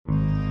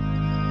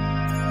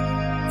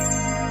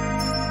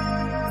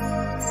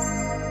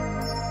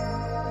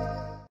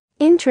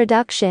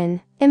Introduction.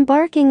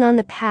 Embarking on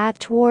the path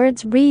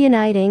towards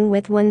reuniting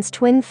with one's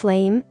twin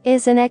flame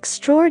is an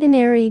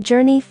extraordinary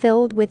journey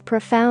filled with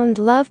profound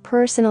love,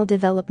 personal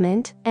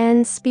development,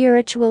 and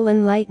spiritual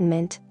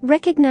enlightenment.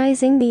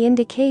 Recognizing the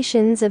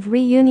indications of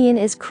reunion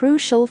is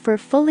crucial for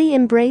fully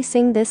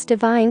embracing this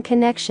divine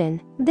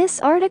connection. This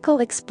article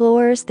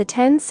explores the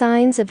 10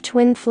 signs of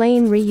twin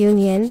flame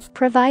reunion,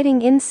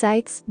 providing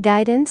insights,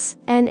 guidance,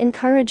 and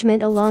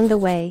encouragement along the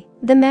way.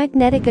 The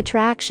magnetic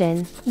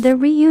attraction. The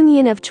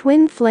reunion of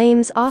twin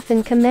flames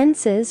often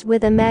commences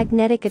with a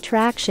magnetic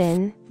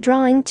attraction,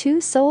 drawing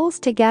two souls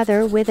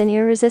together with an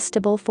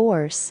irresistible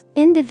force.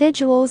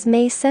 Individuals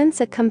may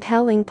sense a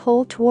compelling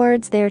pull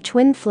towards their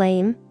twin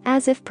flame,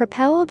 as if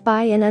propelled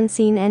by an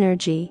unseen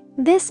energy.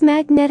 This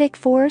magnetic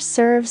force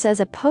serves as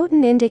a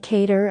potent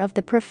indicator of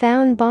the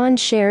profound bond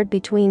shared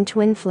between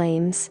twin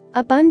flames.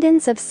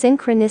 Abundance of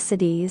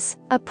synchronicities.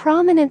 A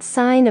prominent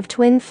sign of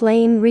twin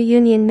flame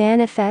reunion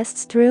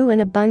manifests through an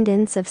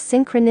abundance of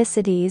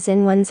synchronicities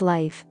in one's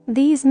life.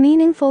 These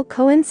meaningful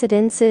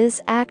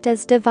coincidences act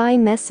as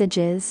divine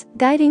messages,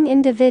 guiding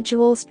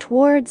individuals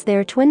towards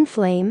their twin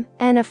flame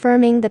and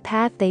affirming the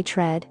path they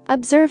tread.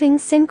 Observing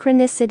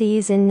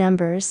synchronicities in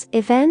numbers,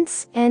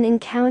 events, and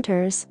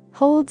encounters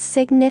holds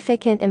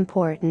significant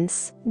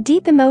importance.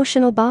 Deep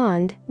emotional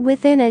bond.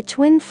 Within a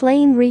twin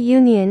flame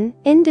reunion,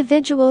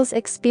 individuals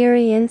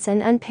experience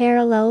an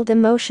unparalleled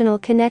emotional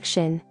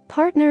connection.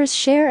 Partners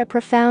share a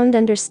profound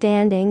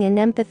understanding and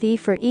empathy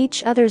for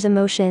each other's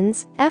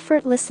emotions,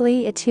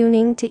 effortlessly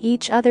attuning to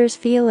each other's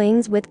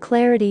feelings with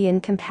clarity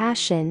and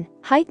compassion.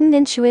 Heightened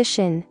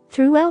intuition.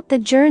 Throughout the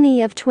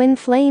journey of twin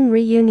flame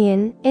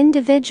reunion,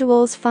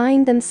 individuals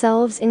find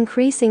themselves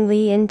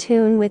increasingly in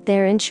tune with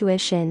their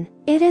intuition.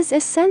 It is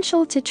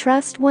essential to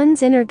trust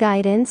one's inner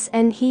guidance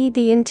and heed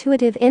the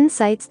intuitive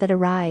insights that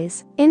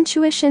arise.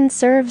 Intuition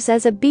serves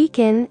as a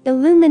beacon,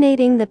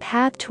 illuminating the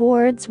path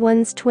towards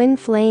one's twin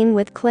flame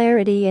with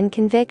clarity and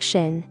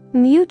conviction.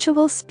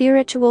 Mutual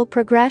spiritual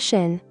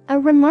progression. A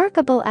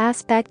remarkable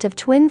aspect of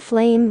twin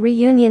flame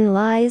reunion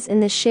lies in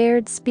the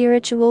shared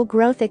spiritual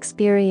growth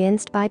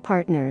experienced by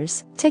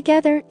partners.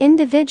 Together,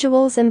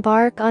 individuals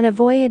embark on a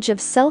voyage of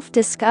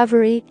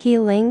self-discovery,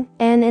 healing,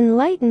 and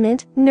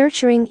enlightenment,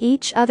 nurturing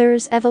each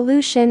other's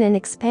evolution and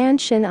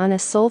expansion on a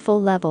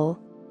soulful level.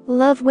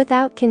 Love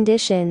without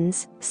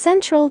conditions.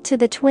 Central to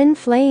the twin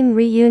flame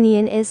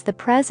reunion is the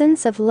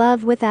presence of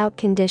love without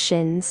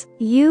conditions.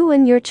 You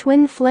and your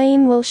twin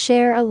flame will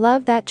share a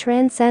love that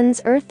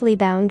transcends earthly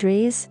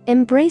boundaries,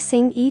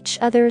 embracing each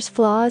other's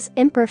flaws,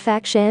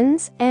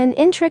 imperfections, and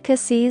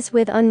intricacies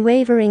with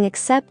unwavering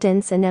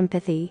acceptance and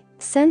empathy.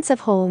 Sense of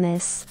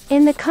wholeness.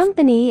 In the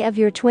company of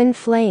your twin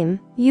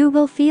flame, you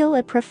will feel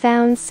a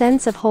profound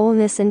sense of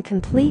wholeness and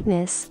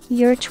completeness.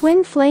 Your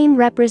twin flame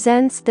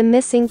represents the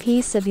missing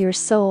piece of your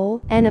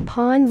soul, and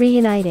upon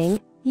reuniting,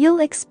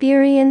 you'll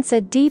experience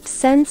a deep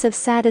sense of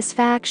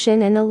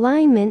satisfaction and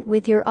alignment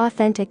with your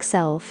authentic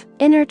self.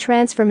 Inner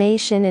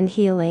transformation and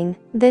healing.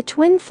 The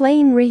twin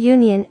flame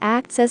reunion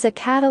acts as a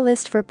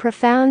catalyst for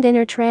profound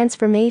inner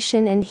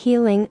transformation and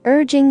healing,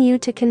 urging you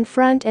to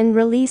confront and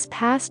release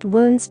past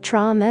wounds,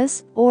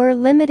 traumas, or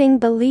limiting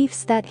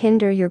beliefs that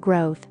hinder your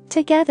growth.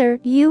 Together,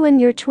 you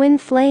and your twin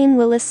flame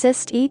will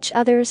assist each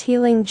other's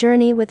healing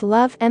journey with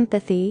love,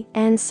 empathy,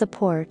 and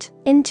support.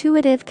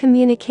 Intuitive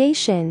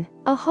communication.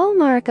 A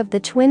hallmark of the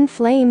twin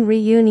flame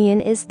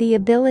reunion is the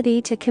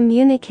ability to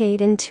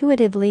communicate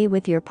intuitively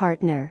with your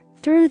partner.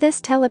 Through this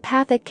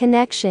telepathic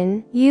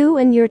connection, you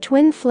and your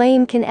twin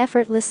flame can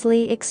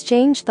effortlessly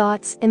exchange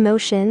thoughts,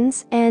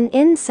 emotions, and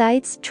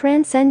insights,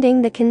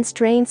 transcending the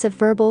constraints of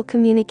verbal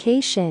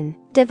communication.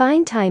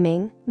 Divine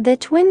timing. The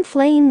twin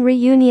flame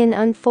reunion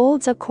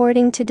unfolds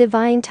according to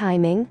divine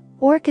timing,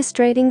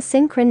 orchestrating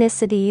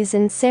synchronicities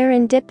and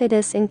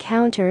serendipitous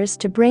encounters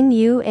to bring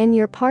you and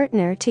your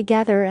partner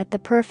together at the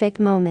perfect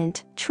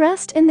moment.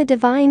 Trust in the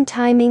divine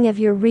timing of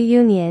your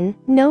reunion,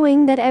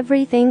 knowing that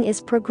everything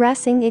is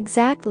progressing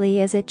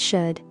exactly as it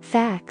should.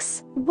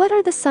 Facts. What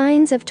are the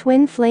signs of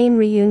twin flame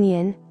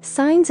reunion?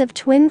 Signs of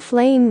twin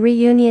flame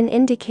reunion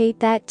indicate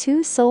that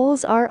two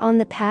souls are on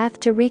the path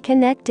to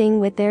reconnecting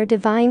with their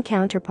divine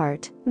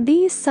counterpart.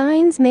 These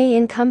signs may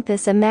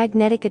encompass a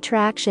magnetic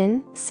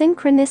attraction,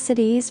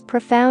 synchronicities,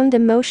 profound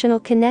emotional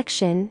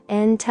connection,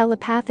 and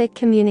telepathic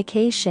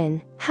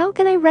communication. How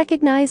can I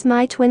recognize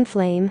my twin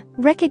flame?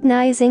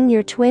 Recognizing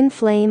your twin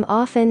flame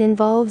often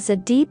involves a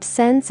deep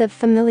sense of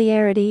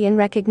familiarity and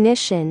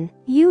recognition.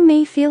 You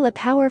may feel a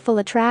powerful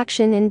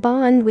attraction and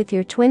bond with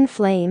your twin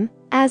flame,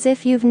 as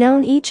if you've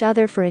known each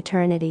other for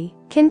eternity.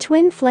 Can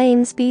twin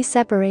flames be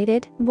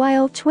separated?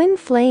 While twin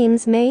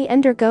flames may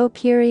undergo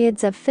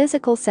periods of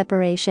physical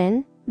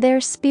separation,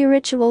 their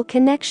spiritual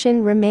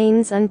connection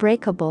remains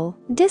unbreakable.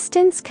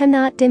 Distance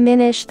cannot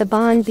diminish the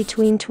bond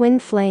between twin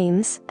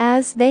flames,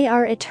 as they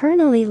are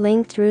eternally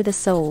linked through the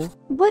soul.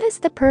 What is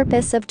the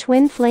purpose of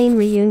twin flame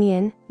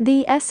reunion?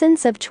 The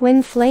essence of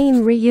twin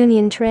flame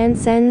reunion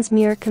transcends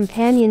mere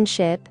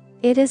companionship.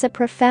 it is a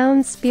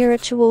profound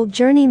spiritual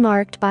journey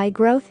marked by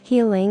growth,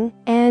 healing,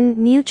 and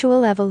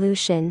mutual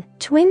evolution.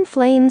 Twin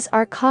flames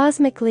are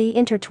cosmically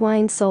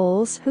intertwined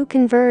souls who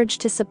converge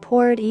to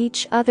support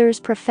each other's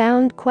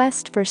profound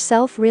quest for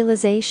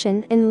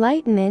self-realization,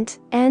 enlightenment,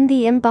 and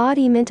the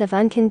embodiment of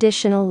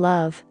unconditional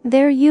love.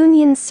 Their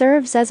union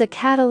serves as a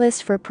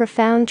catalyst for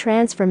profound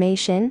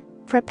transformation,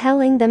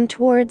 propelling them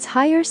towards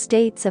higher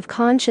states of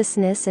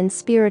consciousness and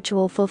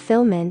spiritual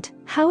fulfillment.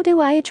 How do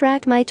I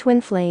attract my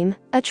twin flame?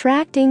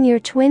 Attracting your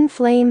twin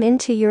flame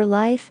into your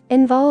life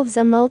involves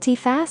a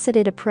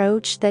multifaceted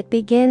approach that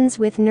begins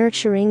with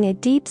nurturing a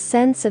deep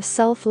sense of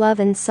self-love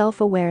and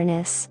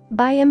self-awareness.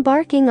 By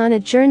embarking on a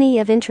journey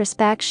of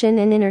introspection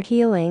and inner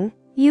healing,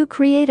 you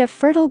create a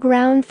fertile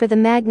ground for the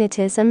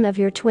magnetism of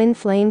your twin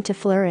flame to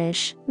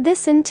flourish.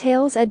 This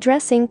entails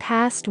addressing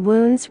past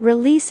wounds,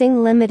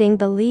 releasing limiting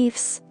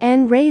beliefs,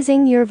 and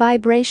raising your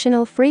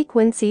vibrational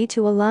frequency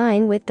to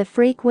align with the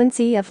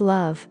frequency of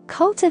love.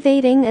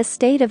 Cultivating a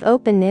state of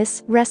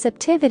openness,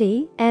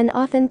 receptivity, and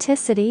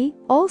authenticity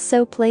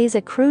also plays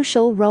a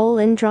crucial role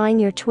in drawing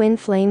your twin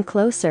flame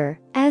closer.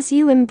 As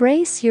you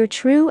embrace your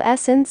true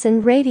essence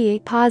and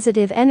radiate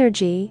positive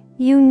energy,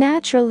 you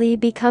naturally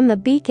become a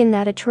beacon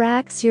that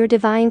attracts your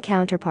divine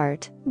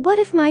counterpart. What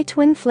if my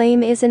twin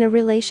flame is in a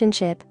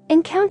relationship?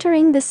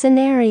 Encountering the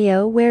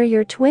scenario where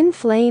your twin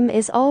flame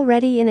is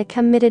already in a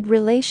committed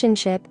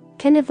relationship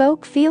can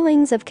evoke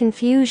feelings of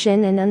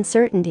confusion and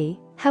uncertainty.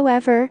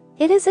 However,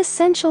 it is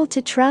essential to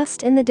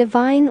trust in the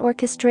divine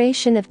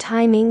orchestration of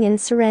timing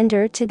and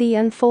surrender to the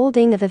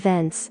unfolding of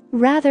events.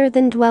 Rather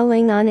than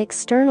dwelling on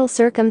external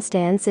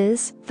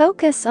circumstances,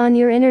 focus on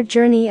your inner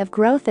journey of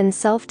growth and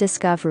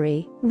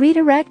self-discovery.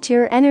 Redirect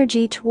your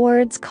energy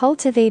towards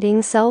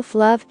cultivating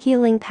self-love,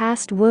 healing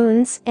past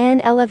wounds, and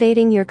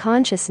elevating your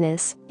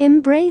consciousness.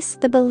 Embrace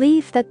the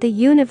belief that the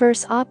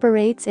universe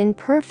operates in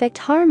perfect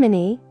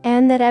harmony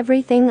and that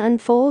everything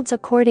unfolds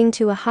according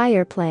to a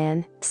higher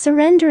plan.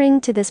 Surrendering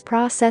to this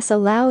process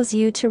allows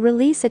you to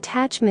release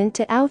attachment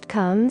to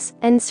outcomes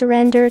and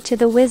surrender to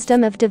the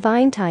wisdom of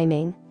divine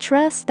timing.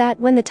 Trust that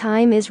when the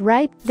time is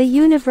ripe, the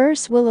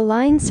universe will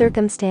align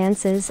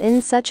circumstances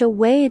in such a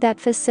way that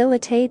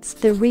facilitates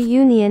the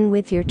reunion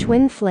with your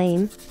twin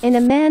flame in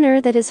a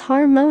manner that is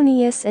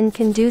harmonious and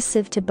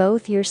conducive to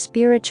both your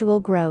spiritual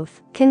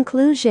growth.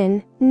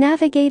 Conclusion: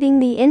 navigating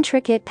the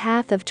intricate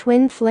path of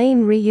twin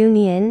flame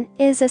reunion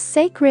is a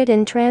sacred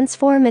and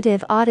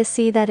transformative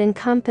odyssey that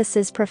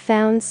encompasses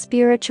profound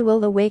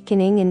spiritual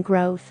awakening and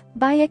growth.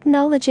 By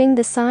acknowledging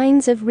the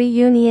signs of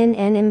reunion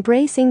and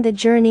embracing the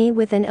journey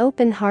with an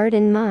open heart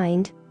and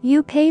mind,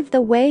 you pave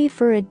the way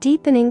for a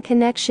deepening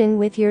connection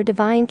with your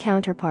divine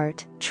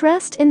counterpart.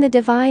 Trust in the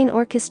divine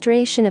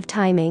orchestration of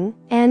timing,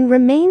 and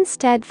remain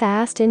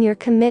steadfast in your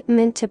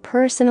commitment to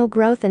personal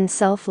growth and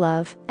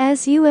self-love.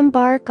 As you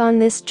embark on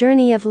this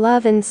journey of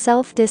love and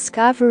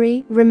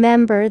self-discovery,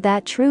 remember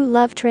that true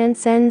love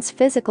transcends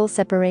physical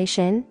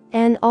separation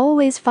and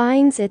always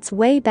finds its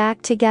way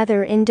back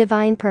together in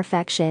divine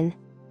perfection.